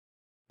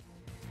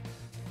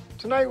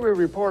Tonight we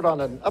report on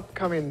an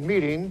upcoming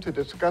meeting to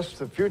discuss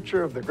the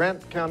future of the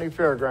Grant County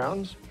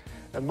Fairgrounds,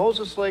 and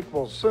Moses Lake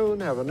will soon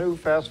have a new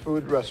fast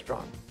food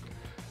restaurant.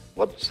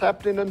 What's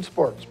happening in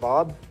sports,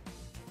 Bob?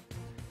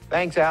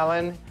 Thanks,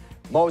 Alan.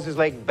 Moses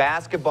Lake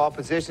basketball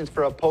positions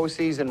for a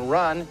postseason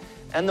run,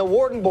 and the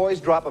Wharton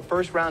boys drop a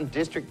first-round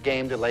district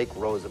game to Lake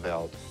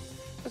Roosevelt.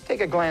 Let's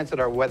take a glance at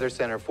our Weather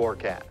Center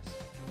forecast.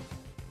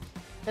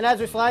 And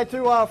as we slide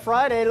through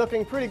Friday,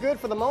 looking pretty good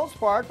for the most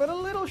part, but a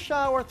little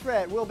shower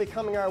threat will be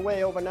coming our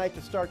way overnight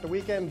to start the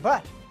weekend,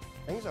 but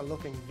things are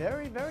looking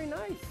very, very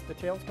nice.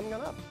 Details coming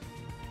on up.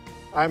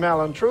 I'm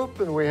Alan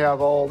Troop, and we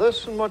have all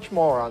this and much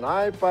more on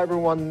iFiber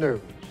One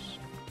News.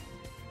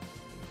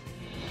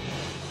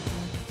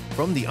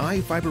 From the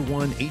iFiber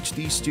One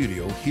HD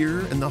studio here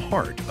in the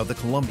heart of the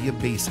Columbia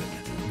Basin,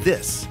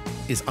 this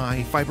is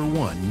iFiber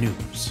One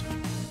News,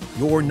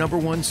 your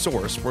 #1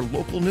 source for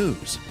local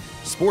news,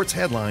 sports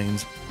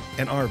headlines,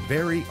 and our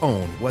very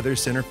own Weather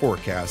Center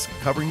forecast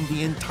covering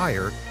the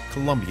entire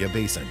Columbia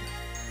Basin.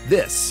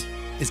 This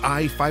is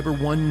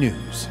iFiber One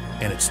News,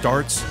 and it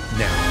starts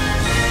now.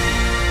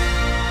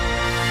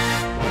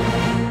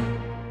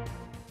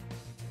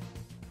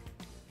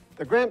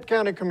 The Grant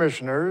County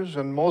Commissioners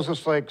and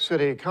Moses Lake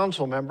City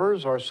Council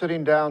members are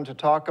sitting down to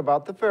talk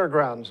about the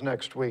fairgrounds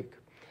next week.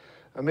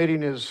 A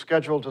meeting is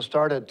scheduled to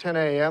start at 10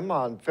 a.m.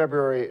 on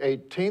February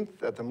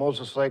 18th at the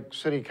Moses Lake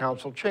City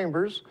Council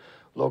chambers,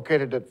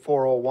 located at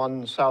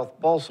 401 South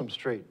Balsam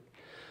Street.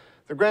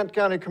 The Grant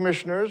County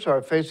Commissioners are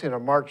facing a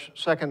March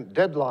 2nd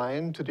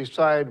deadline to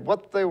decide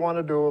what they want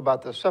to do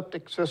about the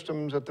septic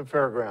systems at the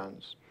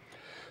fairgrounds.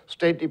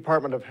 State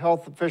Department of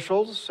Health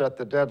officials set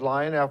the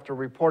deadline after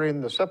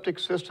reporting the septic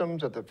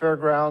systems at the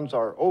fairgrounds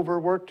are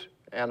overworked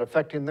and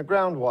affecting the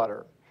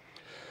groundwater.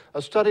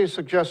 A study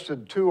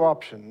suggested two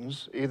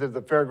options. Either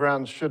the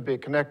fairgrounds should be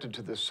connected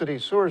to the city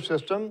sewer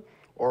system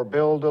or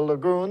build a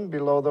lagoon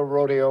below the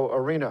rodeo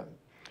arena.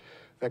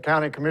 The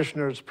county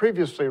commissioners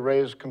previously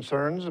raised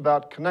concerns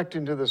about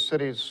connecting to the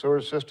city's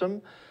sewer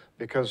system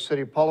because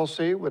city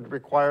policy would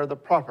require the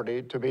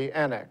property to be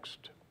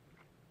annexed.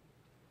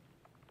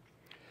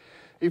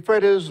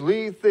 Ephrata's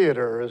Lee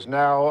Theater is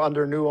now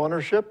under new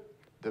ownership.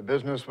 The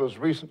business was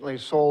recently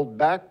sold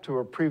back to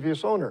a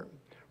previous owner.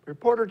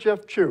 Reporter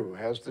Jeff Chu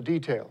has the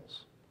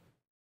details.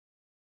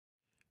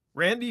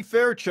 Randy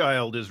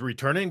Fairchild is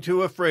returning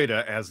to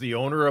Ephrata as the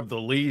owner of the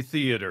Lee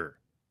Theater.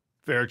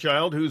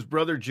 Fairchild, whose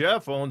brother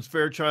Jeff owns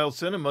Fairchild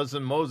Cinemas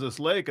in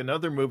Moses Lake and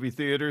other movie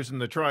theaters in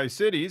the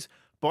Tri-Cities,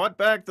 bought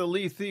back the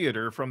Lee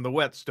Theater from the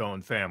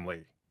Whetstone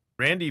family.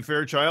 Randy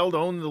Fairchild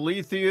owned the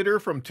Lee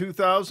Theater from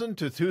 2000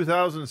 to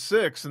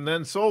 2006 and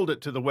then sold it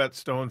to the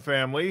Whetstone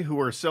family,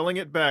 who are selling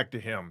it back to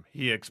him.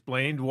 He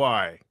explained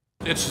why.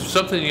 It's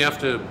something you have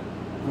to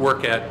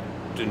work at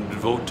and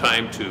devote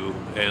time to,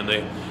 and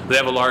they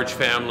have a large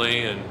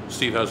family, and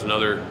Steve has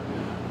another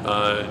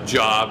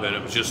job, and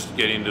it was just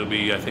getting to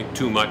be, I think,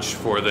 too much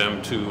for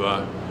them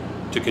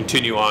to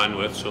continue on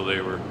with, so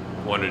they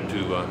wanted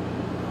to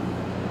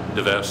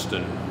divest,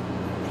 and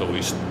so we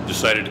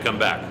decided to come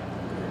back.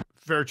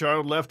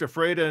 Fairchild left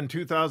Ephrata in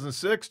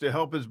 2006 to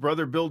help his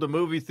brother build a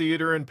movie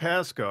theater in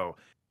Pasco.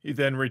 He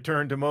then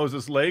returned to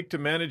Moses Lake to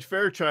manage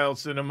Fairchild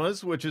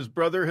Cinemas, which his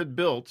brother had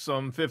built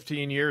some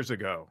 15 years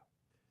ago.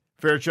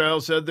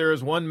 Fairchild said there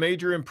is one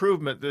major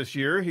improvement this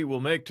year he will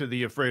make to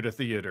the Ephrata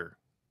Theater.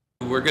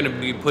 We're going to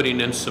be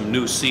putting in some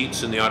new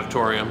seats in the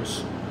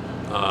auditoriums,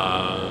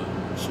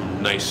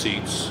 some nice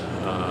seats.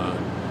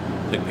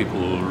 I think people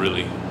will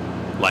really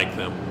like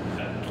them.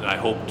 I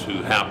hope to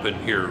happen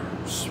here,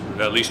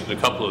 at least in a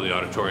couple of the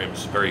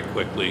auditoriums, very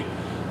quickly.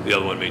 The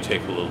other one may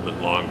take a little bit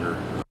longer.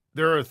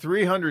 There are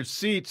 300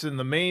 seats in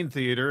the main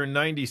theater and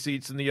 90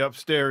 seats in the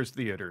upstairs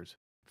theaters.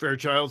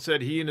 Fairchild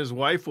said he and his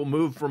wife will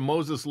move from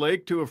Moses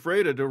Lake to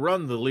Ephrata to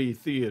run the Lee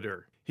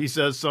Theater. He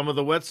says some of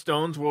the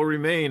Whetstones will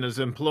remain as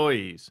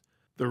employees.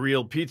 The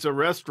Real Pizza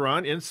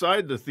restaurant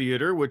inside the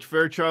theater, which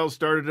Fairchild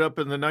started up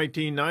in the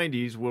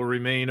 1990s, will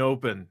remain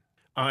open.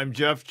 I'm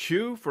Jeff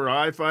Chu for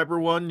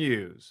iFiber One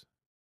News.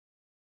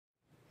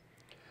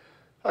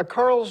 A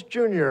Carl's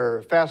Jr.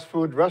 fast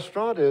food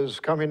restaurant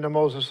is coming to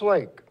Moses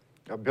Lake.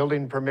 A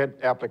building permit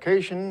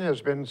application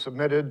has been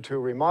submitted to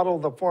remodel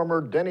the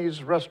former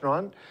Denny's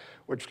restaurant,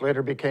 which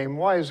later became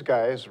Wise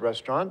Guys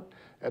Restaurant,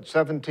 at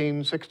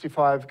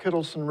 1765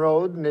 Kittleson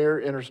Road near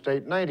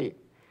Interstate 90.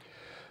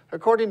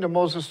 According to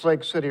Moses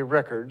Lake City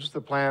records, the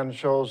plan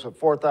shows a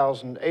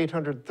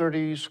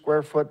 4,830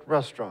 square foot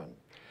restaurant.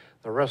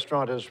 The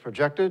restaurant is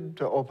projected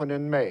to open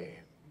in May.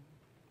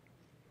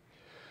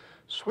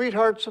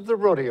 Sweethearts of the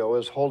Rodeo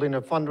is holding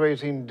a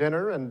fundraising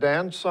dinner and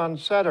dance on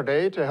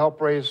Saturday to help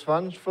raise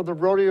funds for the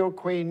Rodeo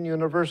Queen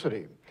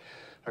University.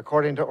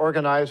 According to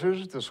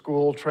organizers, the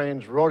school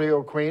trains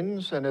rodeo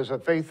queens and is a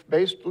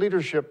faith-based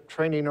leadership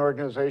training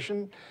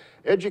organization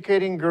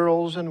educating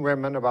girls and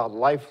women about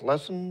life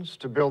lessons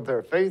to build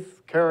their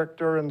faith,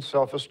 character, and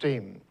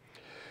self-esteem.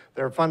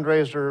 Their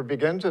fundraiser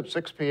begins at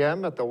 6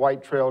 p.m. at the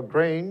White Trail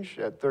Grange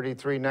at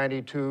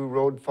 3392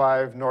 Road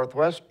 5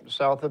 Northwest,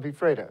 south of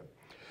Ephrata.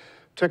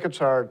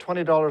 Tickets are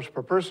 $20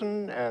 per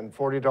person and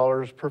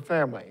 $40 per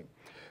family.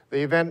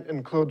 The event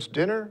includes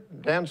dinner,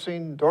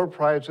 dancing, door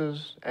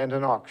prizes, and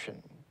an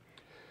auction.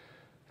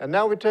 And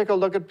now we take a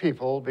look at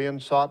people being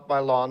sought by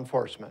law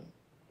enforcement.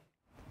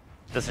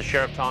 This is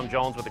Sheriff Tom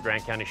Jones with the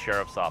Grant County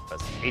Sheriff's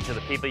Office. Each of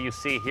the people you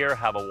see here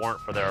have a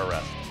warrant for their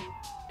arrest.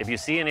 If you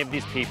see any of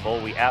these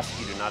people, we ask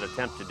you do not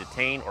attempt to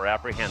detain or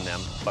apprehend them,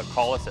 but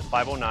call us at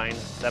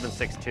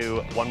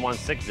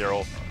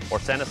 509-762-1160 or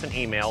send us an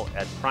email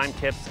at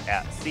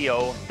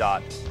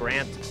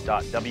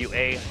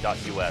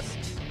crimetips@co.grant.wa.us.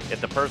 If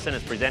the person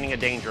is presenting a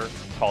danger,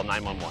 call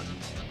 911.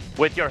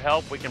 With your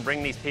help, we can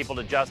bring these people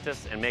to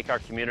justice and make our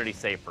community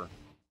safer.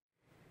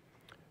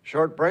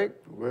 Short break,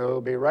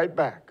 we'll be right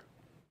back.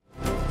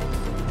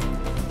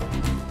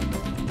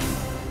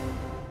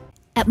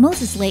 At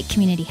Moses Lake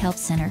Community Health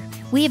Center,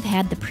 we have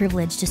had the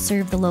privilege to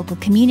serve the local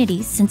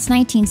communities since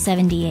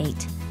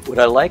 1978. What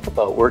I like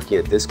about working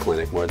at this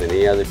clinic more than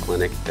any other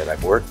clinic that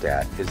I've worked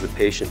at is the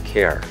patient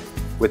care.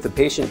 With the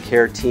patient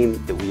care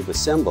team that we've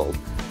assembled,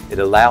 it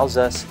allows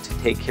us to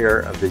take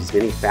care of these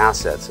many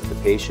facets of the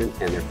patient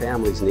and their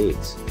family's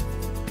needs.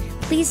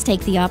 Please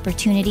take the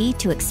opportunity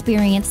to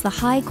experience the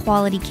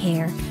high-quality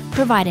care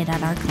provided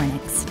at our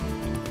clinics.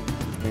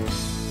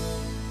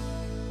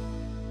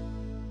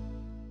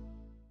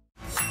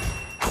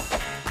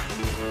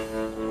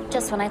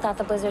 Just when I thought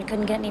the blizzard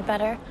couldn't get any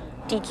better,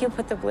 DQ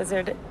put the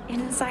blizzard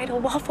inside a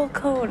waffle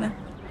cone.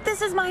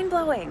 This is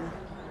mind-blowing.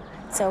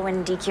 So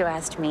when DQ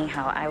asked me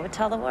how I would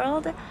tell the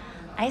world,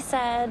 I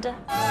said...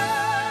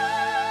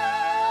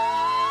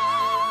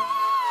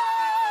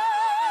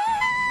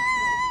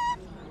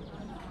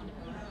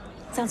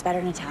 Sounds better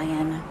in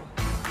Italian.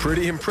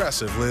 Pretty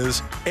impressive,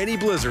 Liz. Any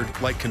blizzard,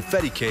 like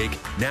confetti cake,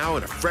 now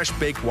in a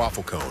fresh-baked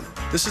waffle cone.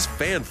 This is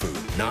fan food,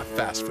 not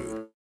fast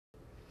food.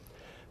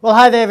 Well,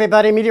 hi there,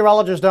 everybody.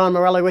 Meteorologist Don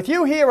Morelli with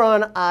you here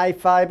on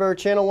iFiber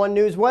Channel 1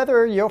 News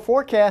Weather. Your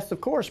forecast, of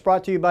course,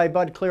 brought to you by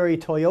Bud Cleary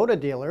Toyota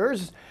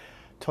dealers.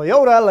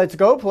 Toyota, let's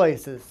go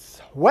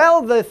places.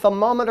 Well, the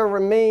thermometer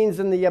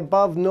remains in the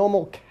above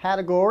normal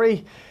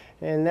category,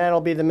 and that'll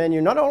be the menu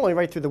not only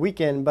right through the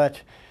weekend, but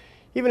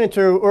even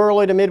into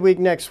early to midweek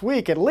next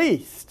week at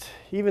least,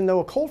 even though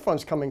a cold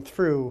front's coming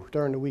through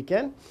during the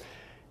weekend.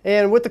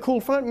 And with the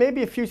cool front,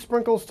 maybe a few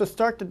sprinkles to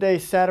start the day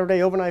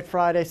Saturday, overnight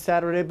Friday,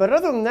 Saturday. But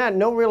other than that,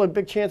 no really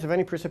big chance of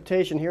any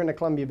precipitation here in the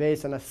Columbia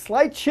Basin. A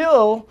slight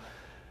chill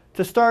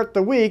to start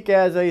the week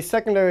as a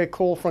secondary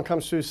cold front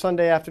comes through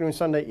Sunday afternoon,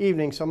 Sunday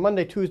evening. So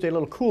Monday, Tuesday, a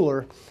little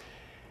cooler.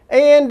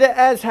 And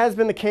as has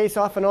been the case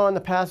off and on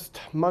the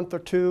past month or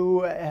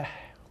two,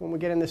 when we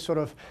get in this sort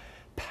of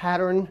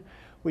pattern,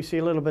 we see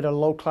a little bit of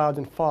low clouds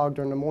and fog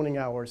during the morning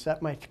hours.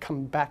 That might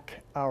come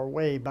back our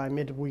way by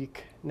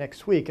midweek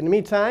next week. In the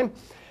meantime,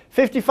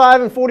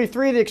 55 and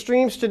 43, the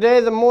extremes today.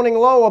 The morning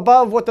low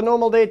above what the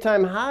normal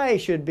daytime high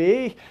should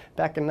be.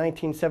 Back in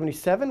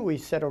 1977, we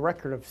set a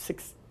record of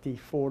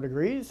 64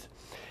 degrees.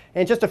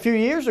 And just a few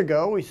years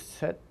ago, we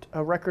set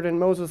a record in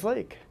Moses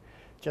Lake,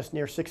 just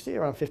near 60,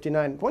 around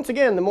 59. Once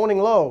again, the morning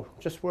low,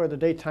 just where the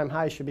daytime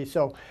high should be.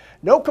 So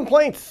no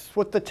complaints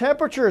with the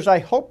temperatures. I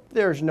hope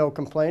there's no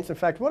complaints. In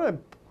fact, what a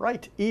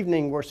bright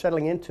evening we're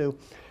settling into.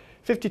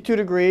 52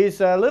 degrees,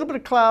 a little bit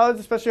of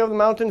clouds, especially over the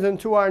mountains and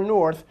to our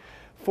north.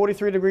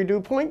 43-degree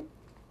dew point.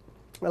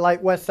 A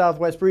light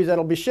west-southwest breeze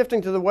that'll be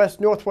shifting to the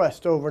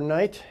west-northwest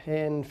overnight.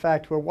 In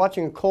fact, we're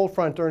watching a cold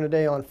front during the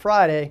day on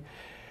Friday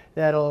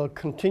that'll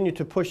continue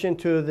to push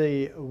into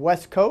the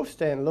west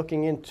coast and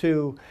looking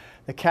into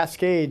the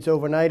Cascades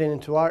overnight and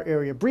into our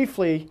area.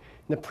 Briefly, in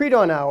the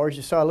pre-dawn hours,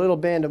 you saw a little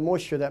band of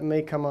moisture that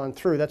may come on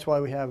through. That's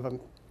why we have a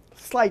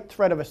slight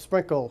threat of a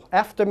sprinkle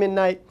after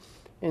midnight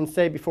and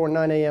say before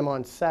 9 a.m.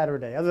 on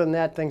Saturday. Other than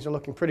that, things are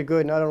looking pretty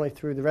good, not only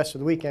through the rest of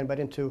the weekend, but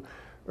into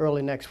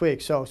early next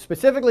week. So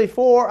specifically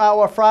for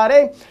our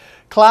Friday,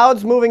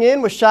 clouds moving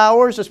in with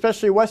showers,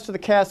 especially west of the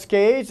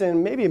Cascades,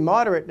 and maybe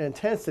moderate in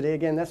intensity.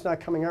 Again, that's not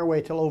coming our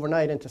way till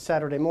overnight into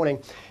Saturday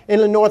morning.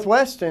 Inland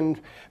northwest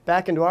and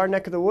back into our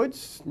neck of the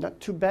woods, not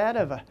too bad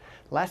of a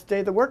last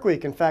day of the work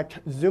week. In fact,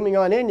 zooming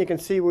on in, you can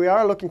see we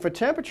are looking for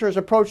temperatures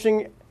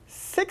approaching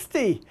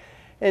 60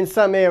 in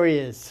some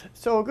areas.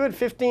 So a good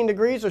 15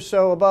 degrees or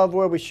so above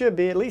where we should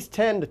be, at least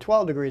 10 to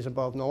 12 degrees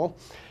above normal.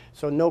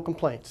 So no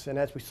complaints. And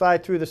as we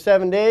slide through the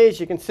 7 days,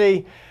 you can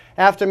see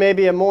after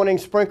maybe a morning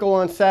sprinkle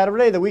on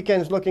Saturday, the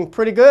weekend's looking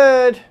pretty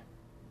good.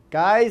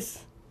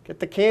 Guys,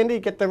 get the candy,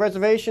 get the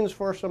reservations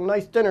for some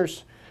nice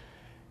dinners.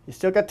 You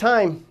still got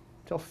time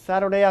till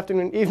Saturday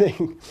afternoon,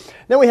 evening.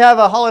 Then we have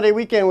a holiday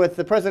weekend with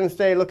the President's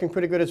Day looking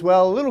pretty good as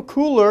well. A little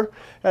cooler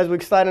as we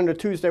slide into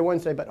Tuesday,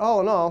 Wednesday, but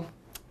all in all,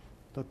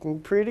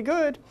 looking pretty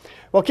good.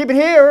 Well, keep it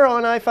here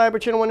on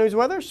iFiber Channel 1 News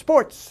Weather.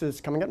 Sports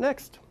is coming up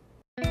next.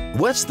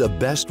 What's the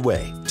best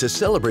way to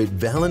celebrate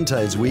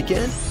Valentine's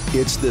weekend?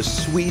 It's the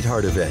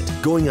Sweetheart event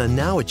going on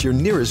now at your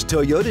nearest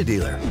Toyota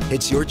dealer.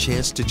 It's your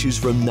chance to choose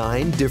from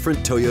 9 different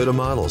Toyota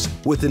models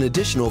with an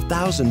additional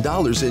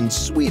 $1,000 in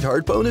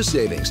Sweetheart bonus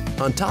savings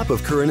on top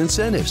of current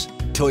incentives.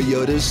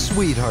 Toyota's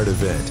Sweetheart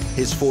event.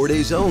 It's 4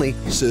 days only,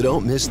 so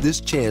don't miss this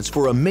chance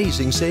for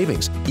amazing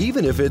savings,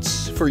 even if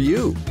it's for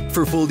you.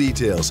 For full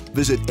details,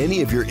 visit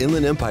any of your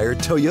Inland Empire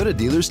Toyota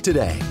dealers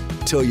today.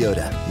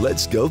 Toyota,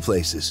 let's go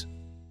places.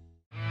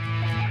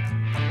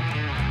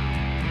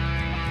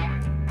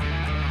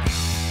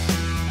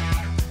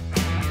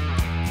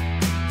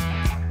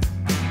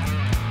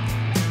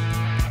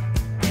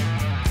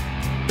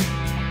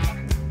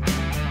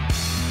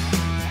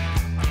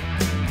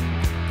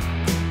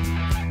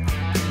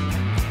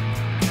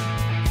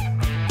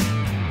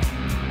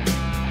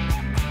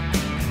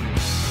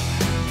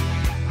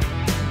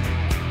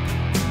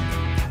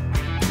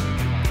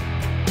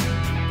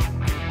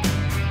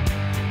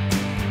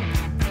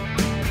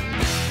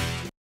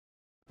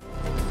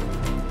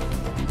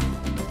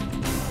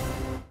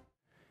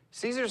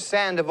 Cesar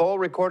Sandoval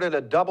recorded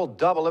a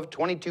double-double of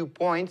 22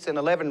 points and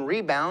 11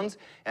 rebounds,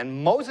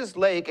 and Moses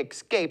Lake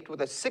escaped with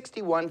a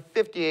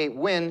 61-58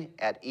 win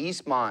at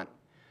Eastmont.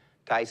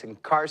 Tyson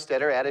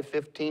Carstetter added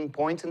 15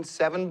 points and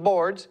 7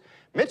 boards.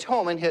 Mitch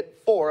Holman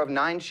hit 4 of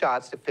 9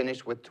 shots to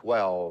finish with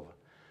 12.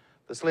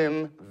 The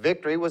slim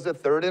victory was the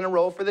 3rd in a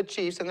row for the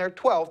Chiefs and their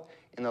 12th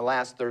in the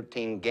last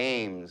 13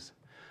 games.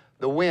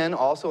 The win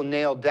also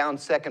nailed down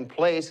 2nd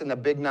place in the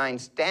Big Nine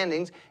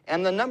standings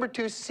and the number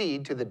 2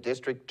 seed to the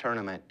district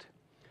tournament.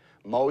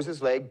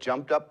 Moses Lake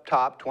jumped up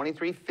top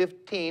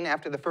 23-15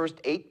 after the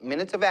first 8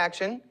 minutes of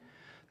action.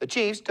 The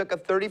Chiefs took a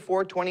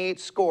 34-28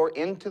 score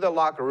into the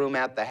locker room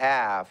at the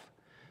half.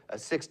 A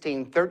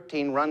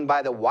 16-13 run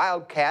by the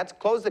Wildcats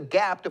closed the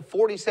gap to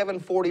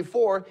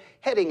 47-44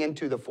 heading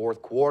into the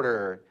 4th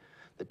quarter.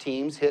 The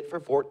teams hit for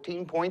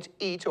 14 points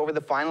each over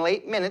the final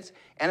 8 minutes,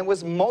 and it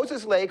was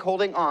Moses Lake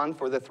holding on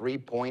for the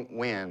 3-point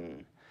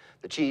win.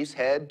 The Chiefs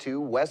head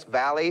to West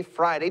Valley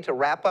Friday to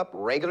wrap up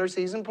regular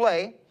season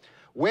play.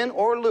 Win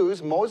or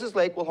lose, Moses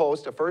Lake will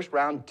host a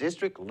first-round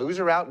district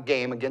loser-out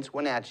game against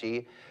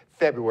Wenatchee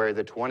February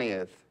the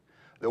 20th.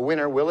 The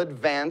winner will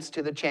advance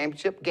to the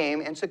championship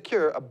game and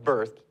secure a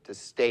berth to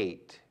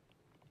state.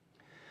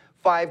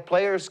 5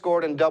 players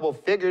scored in double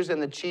figures,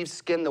 and the Chiefs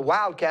skinned the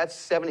Wildcats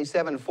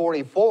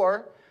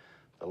 77-44.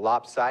 The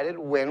lopsided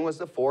win was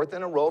the 4th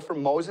in a row for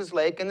Moses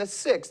Lake and the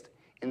 6th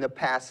in the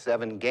past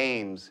 7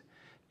 games.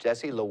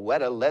 Jesse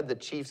Loetta led the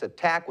Chiefs'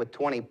 attack with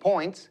 20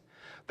 points.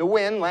 The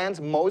win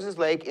lands Moses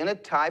Lake in a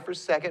tie for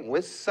 2nd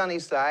with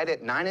Sunnyside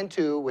at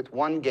 9-2 with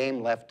 1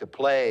 game left to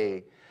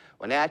play.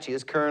 Wenatchee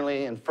is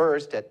currently in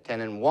 1st at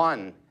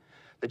 10-1.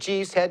 The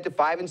Chiefs head to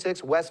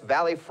 5-6 West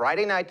Valley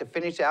Friday night to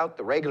finish out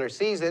the regular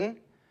season.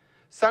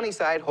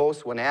 Sunnyside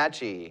hosts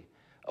Wenatchee.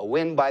 A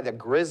win by the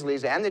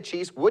Grizzlies and the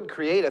Chiefs would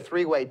create a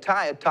 3-way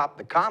tie atop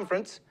the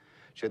conference.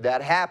 Should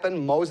that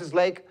happen, Moses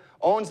Lake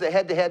owns the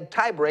head-to-head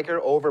tiebreaker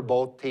over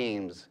both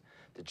teams.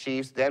 The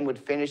Chiefs then would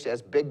finish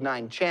as Big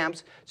Nine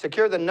champs,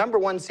 secure the number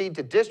 1 seed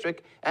to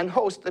district, and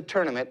host the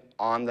tournament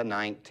on the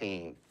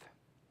 19th.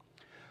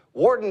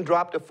 Warden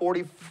dropped a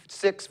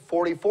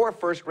 46-44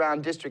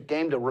 first-round district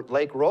game to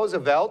Lake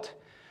Roosevelt.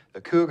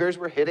 The Cougars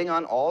were hitting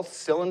on all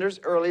cylinders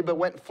early but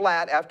went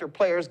flat after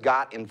players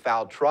got in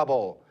foul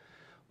trouble.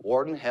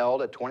 Warden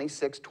held a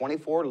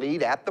 26-24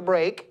 lead at the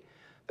break.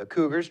 The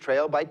Cougars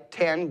trailed by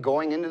 10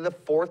 going into the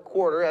 4th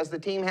quarter as the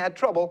team had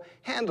trouble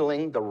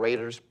handling the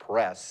Raiders'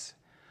 press.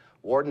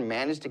 Warden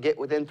managed to get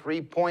within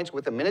 3 points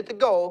with a minute to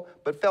go,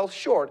 but fell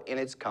short in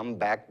its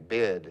comeback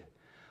bid.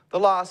 The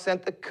loss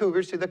sent the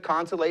Cougars to the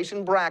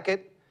consolation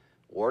bracket.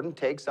 Warden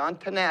takes on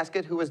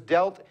Tonasket, who was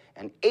dealt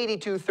an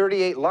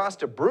 82-38 loss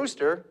to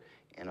Brewster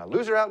in a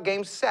loser-out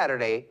game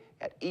Saturday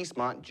at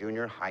Eastmont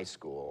Junior High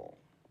School.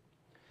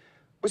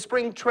 With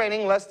spring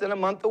training less than a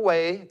month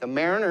away, the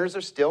Mariners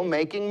are still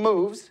making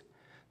moves.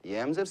 The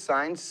M's have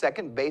signed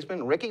 2nd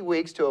baseman Ricky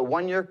Weeks to a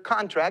 1-year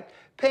contract,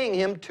 paying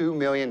him $2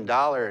 million.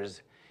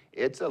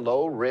 It's a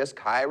low-risk,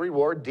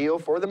 high-reward deal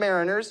for the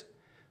Mariners.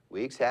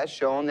 Weeks has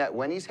shown that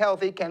when he's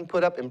healthy, can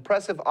put up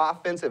impressive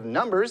offensive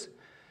numbers.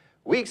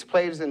 Weeks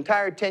played his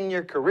entire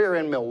 10-year career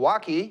in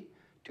Milwaukee.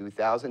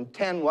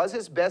 2010 was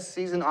his best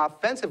season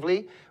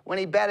offensively when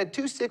he batted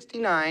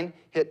 .269,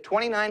 hit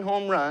 29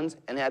 home runs,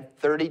 and had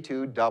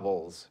 32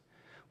 doubles.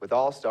 With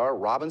All-Star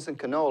Robinson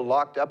Cano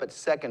locked up at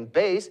 2nd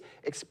base,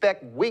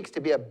 expect Weeks to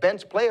be a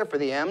bench player for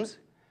the M's.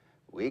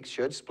 Weeks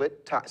should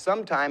split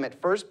some time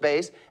at 1st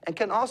base and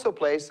can also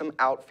play some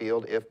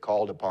outfield if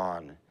called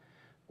upon.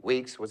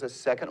 Weeks was a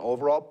 2nd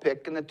overall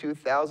pick in the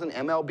 2000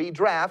 MLB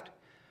draft.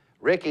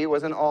 Ricky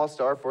was an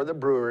All-Star for the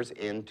Brewers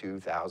in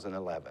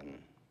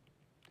 2011.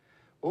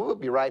 We'll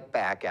be right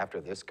back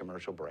after this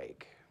commercial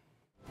break.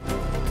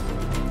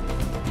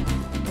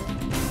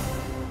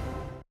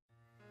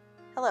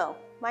 Hello,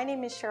 my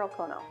name is Cheryl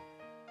Kono.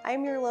 I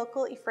am your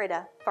local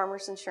Ephrata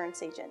Farmers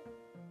Insurance Agent.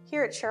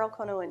 Here at Cheryl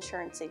Kono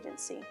Insurance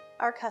Agency,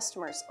 our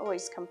customers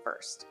always come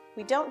first.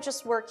 We don't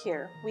just work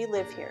here, we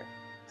live here.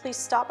 Please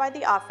stop by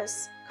the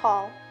office,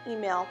 call,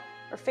 email,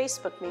 or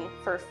Facebook me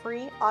for a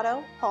free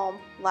auto, home,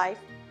 life,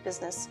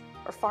 business,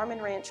 or farm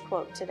and ranch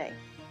quote today.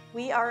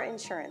 We are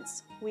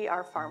insurance. We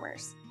are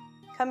farmers.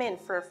 Come in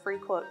for a free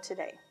quote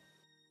today.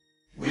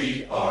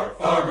 We are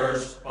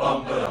farmers.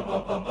 Bum, ba-dum,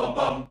 bum, bum, bum,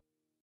 bum.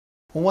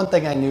 Well, one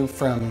thing I knew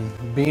from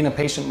being a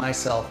patient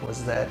myself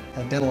was that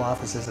a dental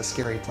office is a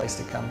scary place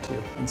to come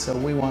to. And so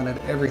we wanted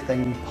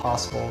everything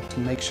possible to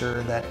make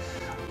sure that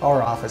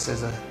our office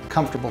is a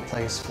comfortable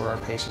place for our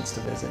patients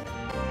to visit.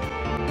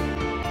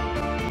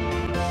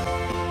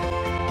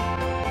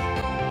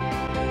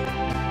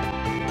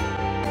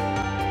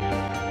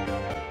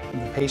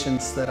 The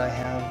patients that I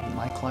have,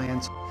 my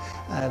clients,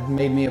 have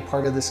made me a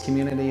part of this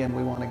community, and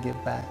we want to give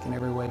back in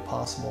every way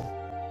possible.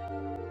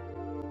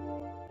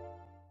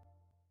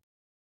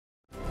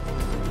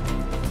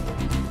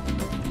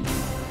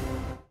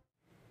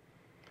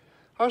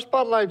 Our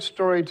spotlight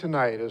story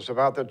tonight is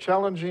about the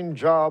challenging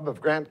job of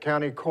Grant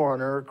County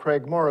Coroner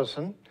Craig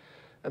Morrison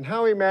and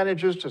how he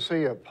manages to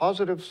see a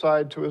positive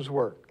side to his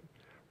work.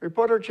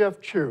 Reporter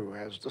Jeff Chu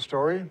has the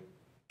story.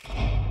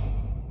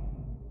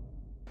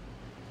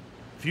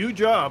 Few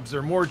jobs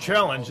are more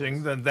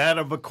challenging than that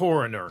of a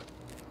coroner.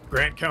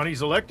 Grant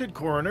County's elected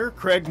coroner,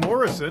 Craig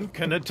Morrison,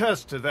 can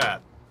attest to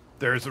that.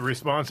 There's the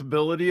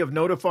responsibility of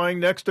notifying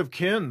next of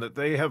kin that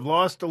they have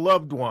lost a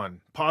loved one,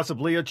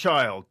 possibly a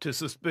child, to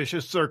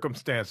suspicious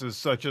circumstances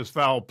such as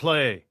foul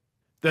play.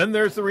 Then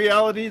there's the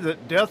reality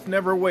that death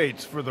never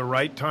waits for the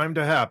right time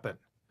to happen.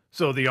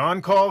 So the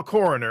on-call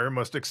coroner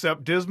must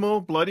accept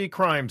dismal, bloody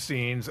crime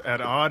scenes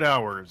at odd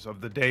hours of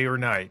the day or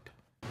night.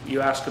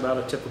 You asked about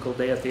a typical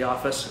day at the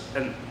office,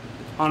 and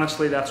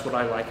honestly, that's what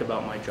I like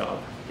about my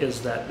job,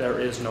 is that there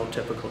is no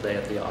typical day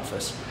at the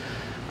office.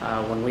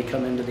 When we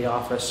come into the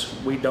office,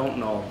 we don't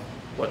know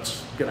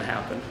what's going to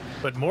happen.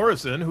 But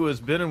Morrison, who has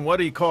been in what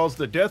he calls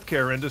the death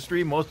care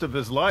industry most of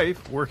his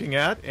life, working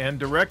at and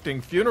directing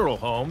funeral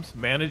homes,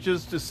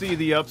 manages to see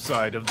the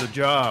upside of the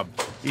job.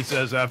 He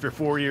says after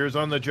 4 years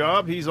on the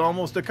job, he's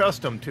almost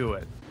accustomed to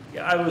it.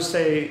 Yeah, I would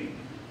say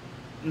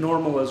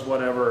normal is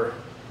whatever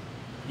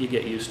you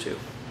get used to.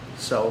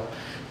 So,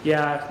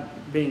 yeah,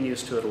 being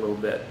used to it a little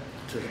bit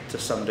to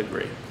some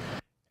degree.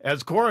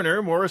 As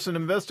coroner, Morrison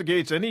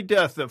investigates any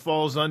death that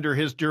falls under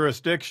his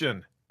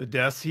jurisdiction. The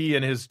deaths he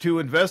and his 2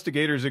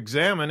 investigators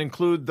examine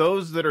include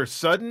those that are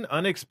sudden,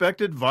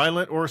 unexpected,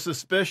 violent, or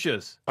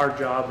suspicious. Our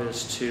job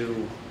is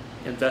to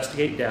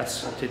investigate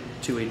deaths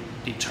to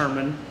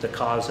determine the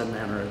cause and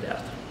manner of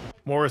death.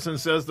 Morrison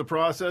says the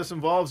process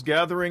involves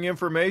gathering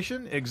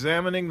information,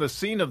 examining the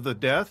scene of the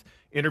death,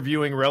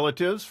 interviewing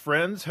relatives,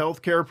 friends,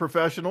 healthcare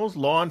professionals,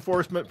 law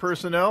enforcement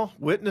personnel,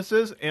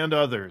 witnesses, and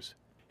others.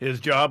 His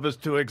job is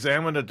to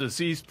examine a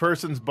deceased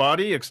person's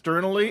body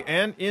externally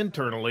and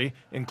internally,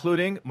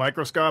 including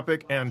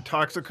microscopic and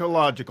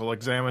toxicological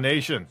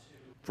examination.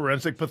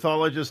 Forensic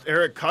pathologist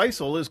Eric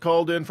Keisel is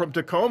called in from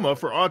Tacoma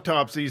for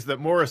autopsies that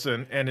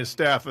Morrison and his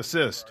staff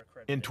assist.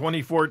 In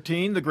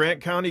 2014, the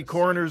Grant County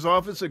Coroner's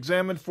Office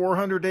examined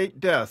 408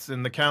 deaths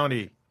in the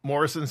county.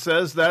 Morrison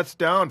says that's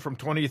down from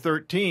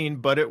 2013,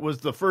 but it was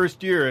the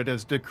first year it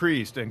has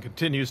decreased and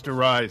continues to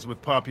rise with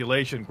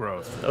population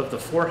growth. Of the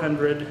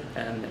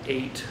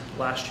 408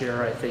 last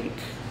year, I think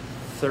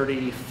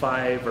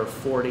 35 or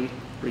 40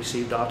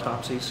 received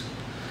autopsies.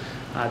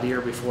 The year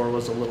before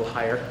was a little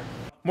higher.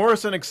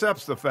 Morrison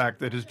accepts the fact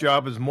that his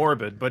job is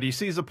morbid, but he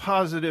sees a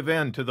positive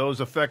end to those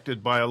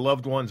affected by a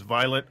loved one's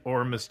violent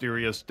or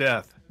mysterious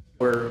death.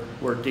 We're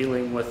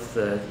dealing with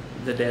the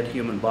dead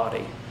human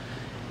body.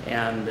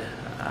 And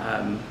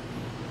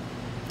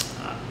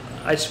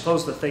I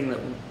suppose the thing that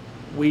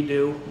we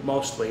do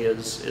mostly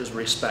is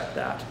respect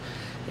that.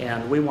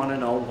 And we want to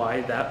know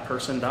why that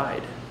person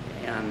died.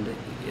 And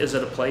is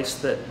it a place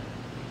that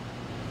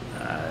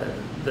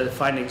the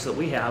findings that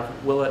we have,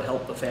 will it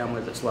help the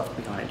family that's left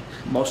behind?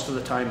 Most of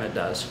the time it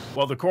does.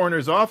 While the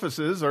coroner's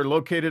offices are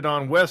located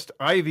on West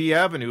Ivy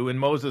Avenue in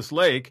Moses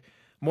Lake,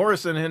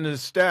 Morrison and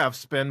his staff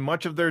spend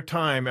much of their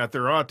time at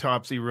their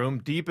autopsy room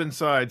deep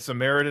inside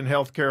Samaritan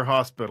Healthcare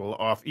Hospital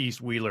off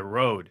East Wheeler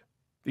Road.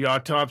 The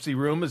autopsy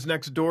room is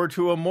next door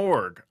to a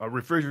morgue, a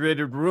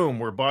refrigerated room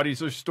where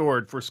bodies are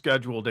stored for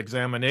scheduled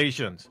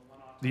examinations.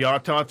 The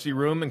autopsy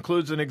room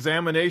includes an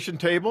examination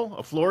table,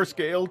 a floor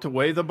scale to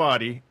weigh the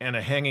body, and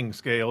a hanging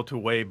scale to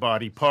weigh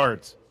body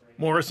parts.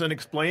 Morrison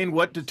explained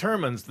what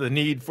determines the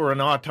need for an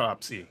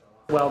autopsy.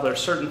 Well, there's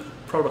certain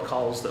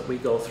protocols that we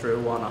go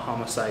through on a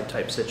homicide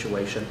type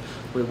situation.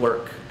 We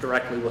work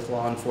directly with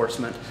law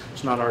enforcement.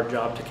 It's not our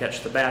job to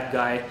catch the bad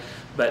guy,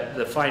 but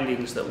the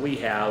findings that we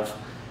have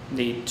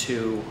need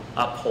to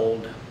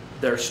uphold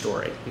their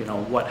story. You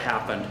know, what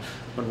happened.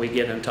 When we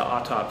get into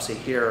autopsy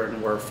here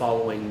and we're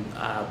following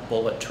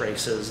bullet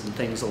traces and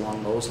things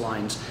along those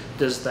lines,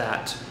 does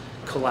that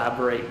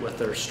collaborate with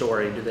their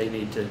story? Do they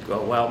need to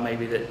go, well,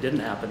 maybe that didn't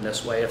happen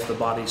this way if the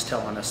body's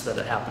telling us that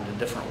it happened a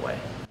different way?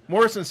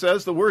 Morrison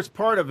says the worst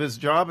part of his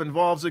job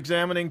involves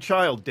examining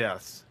child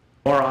deaths.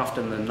 More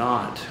often than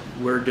not,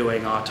 we're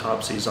doing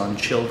autopsies on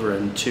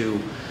children to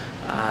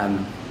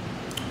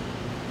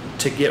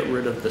get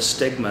rid of the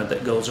stigma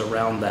that goes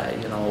around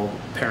that. You know,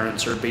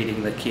 parents are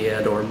beating the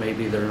kid, or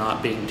maybe they're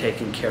not being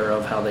taken care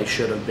of how they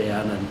should have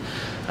been.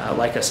 And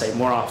like I say,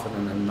 more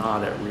often than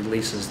not, it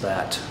releases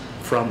that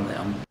from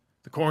them.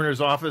 The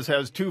coroner's office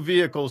has 2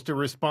 vehicles to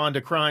respond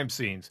to crime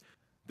scenes.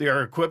 They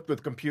are equipped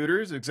with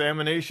computers,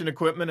 examination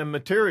equipment and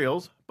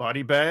materials,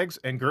 body bags,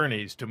 and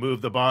gurneys to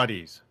move the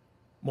bodies.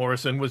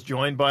 Morrison was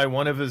joined by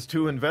one of his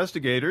two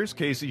investigators,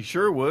 Casey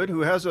Sherwood,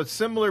 who has a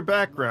similar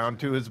background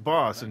to his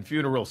boss in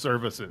funeral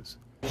services.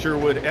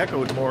 Sherwood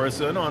echoed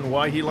Morrison on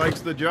why he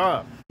likes the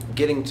job.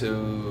 Getting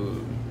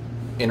to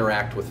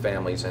interact with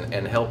families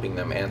and helping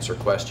them answer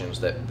questions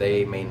that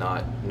they may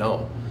not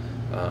know,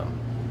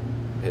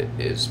 it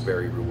is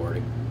very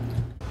rewarding.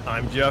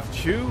 I'm Jeff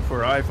Chu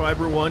for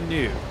iFiber1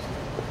 News.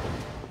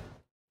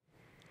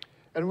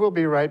 And we'll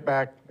be right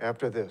back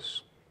after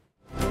this.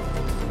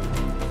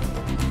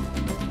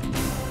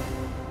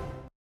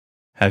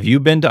 Have you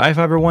been to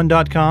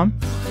iFiber1.com?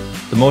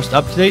 The most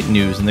up-to-date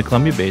news in the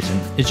Columbia Basin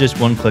is just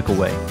one click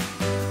away.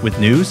 With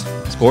news,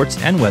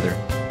 sports, and weather,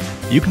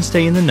 you can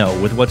stay in the know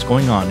with what's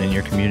going on in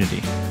your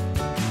community.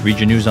 Read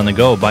your news on the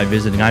go by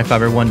visiting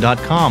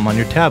iFiber1.com on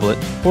your tablet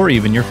or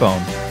even your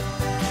phone.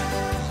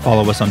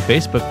 Follow us on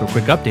Facebook for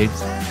quick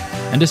updates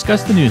and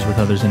discuss the news with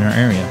others in our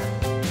area.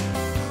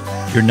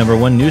 Your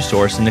 #1 news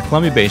source in the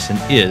Columbia Basin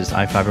is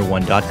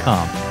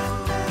iFiber1.com.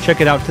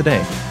 Check it out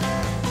today.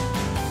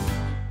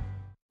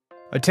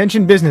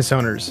 Attention business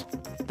owners.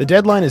 The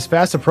deadline is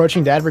fast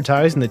approaching to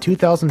advertise in the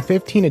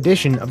 2015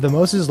 edition of the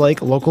Moses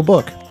Lake Local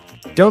Book.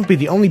 Don't be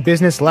the only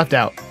business left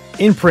out.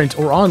 In print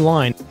or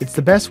online, it's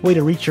the best way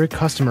to reach your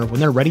customer when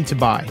they're ready to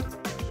buy.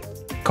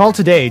 Call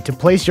today to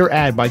place your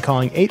ad by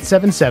calling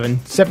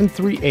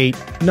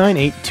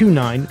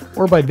 877-738-9829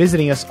 or by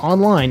visiting us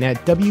online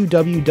at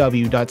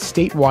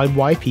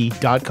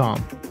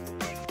www.statewideyp.com.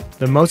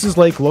 The Moses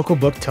Lake Local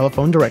Book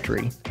Telephone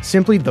Directory.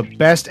 Simply the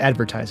best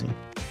advertising.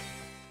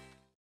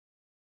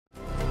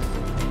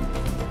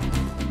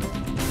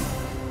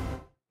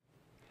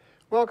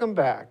 Welcome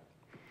back.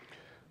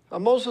 A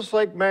Moses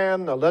Lake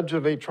man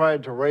allegedly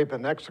tried to rape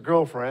an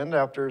ex-girlfriend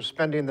after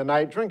spending the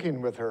night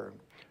drinking with her.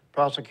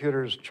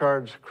 Prosecutors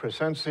charged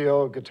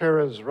Crescencio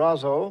Gutierrez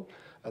Razo,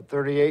 a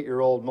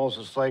 38-year-old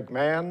Moses Lake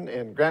man,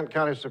 in Grant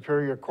County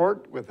Superior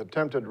Court with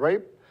attempted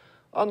rape,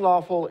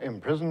 unlawful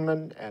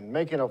imprisonment, and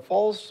making a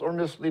false or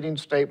misleading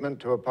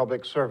statement to a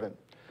public servant.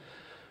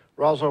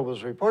 Razo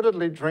was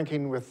reportedly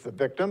drinking with the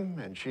victim,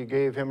 and she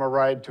gave him a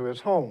ride to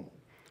his home.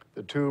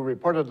 The two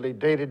reportedly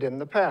dated in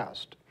the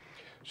past.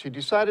 She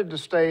decided to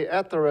stay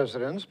at the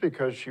residence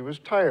because she was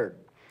tired.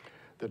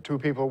 The two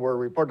people were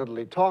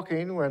reportedly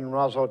talking when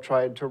Razo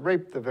tried to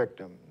rape the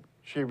victim.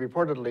 She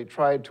reportedly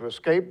tried to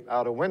escape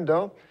out a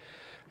window,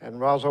 and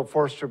Razo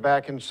forced her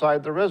back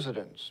inside the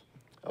residence.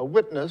 A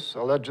witness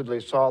allegedly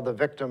saw the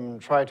victim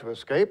try to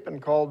escape and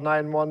called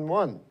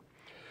 911.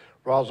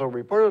 Razo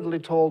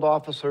reportedly told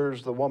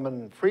officers the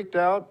woman freaked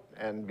out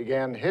and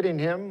began hitting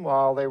him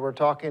while they were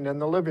talking in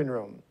the living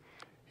room.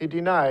 He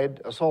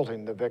denied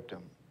assaulting the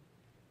victim.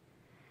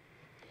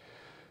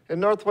 In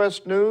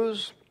Northwest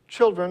News,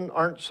 children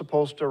aren't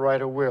supposed to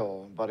write a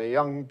will, but a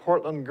young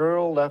Portland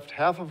girl left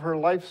half of her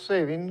life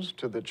savings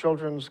to the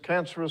Children's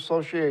Cancer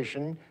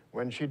Association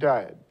when she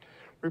died.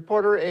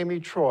 Reporter Amy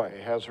Troy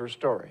has her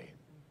story.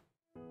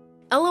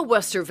 Ella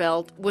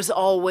Westervelt was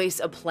always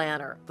a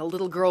planner. The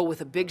little girl with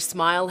a big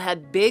smile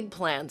had big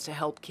plans to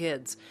help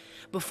kids.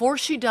 Before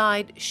she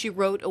died, she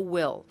wrote a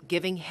will,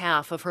 giving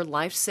half of her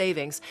life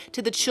savings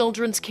to the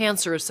Children's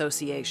Cancer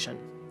Association.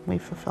 We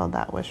fulfilled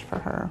that wish for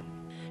her.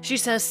 She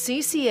says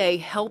CCA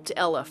helped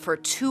Ella for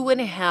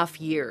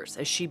 2.5 years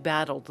as she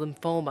battled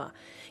lymphoma.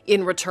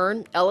 In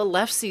return, Ella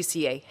left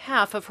CCA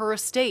half of her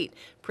estate,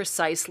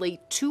 precisely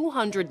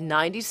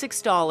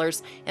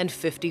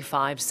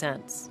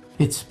 $296.55.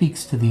 It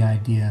speaks to the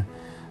idea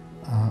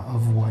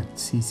of what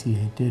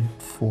CCA did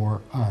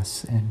for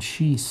us, and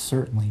she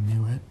certainly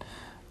knew it.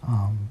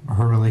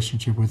 Her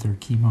relationship with her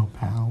chemo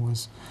pal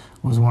was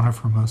one of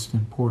her most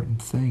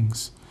important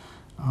things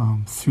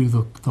through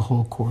the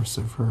whole course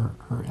of her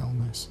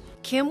illness.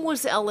 Kim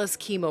was Ella's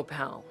chemo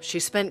pal. She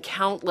spent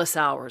countless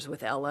hours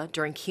with Ella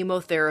during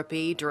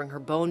chemotherapy, during her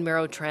bone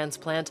marrow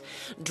transplant,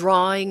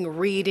 drawing,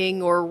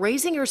 reading, or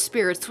raising her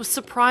spirits with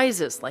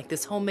surprises like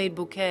this homemade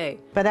bouquet.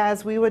 But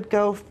as we would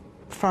go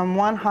from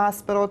one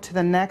hospital to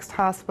the next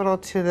hospital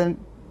to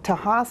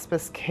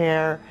hospice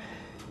care,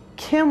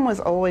 Kim was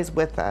always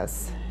with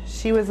us.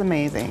 She was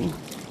amazing.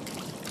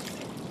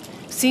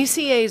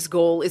 CCA's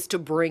goal is to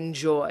bring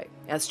joy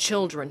as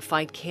children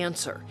fight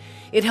cancer.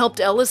 It helped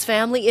Ella's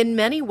family in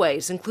many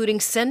ways, including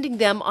sending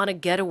them on a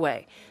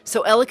getaway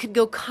so Ella could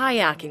go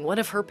kayaking, one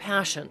of her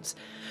passions.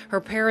 Her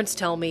parents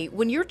tell me,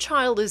 when your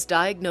child is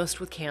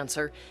diagnosed with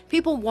cancer,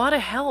 people want to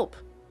help,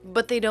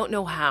 but they don't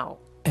know how.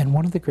 And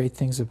one of the great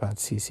things about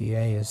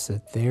CCA is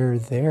that they're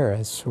there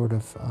as sort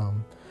of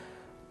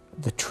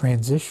the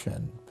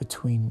transition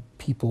between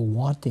people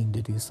wanting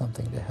to do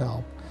something to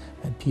help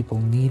and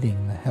people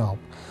needing the help.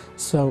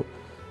 So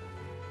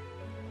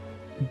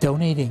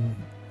donating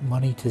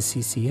money to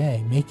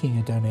CCA, making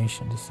a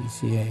donation to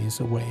CCA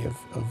is a way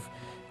of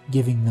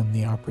giving them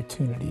the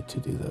opportunity to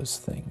do those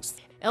things.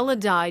 Ella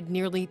died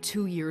nearly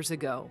 2 years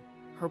ago.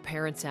 Her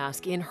parents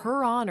ask, in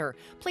her honor,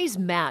 please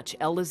match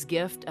Ella's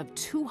gift of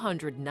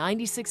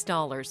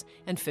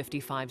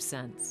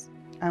 $296.55.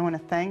 I want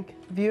to thank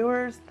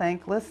viewers,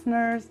 thank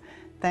listeners,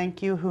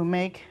 thank you who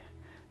make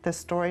the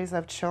stories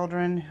of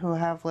children who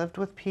have lived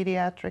with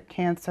pediatric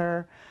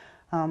cancer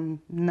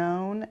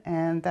known,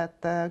 and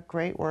that the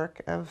great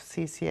work of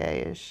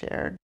CCA is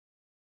shared.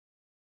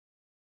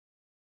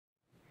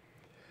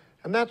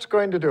 And that's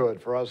going to do it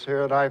for us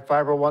here at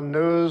I-501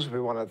 News. We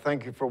want to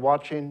thank you for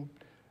watching,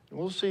 and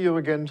we'll see you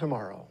again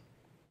tomorrow.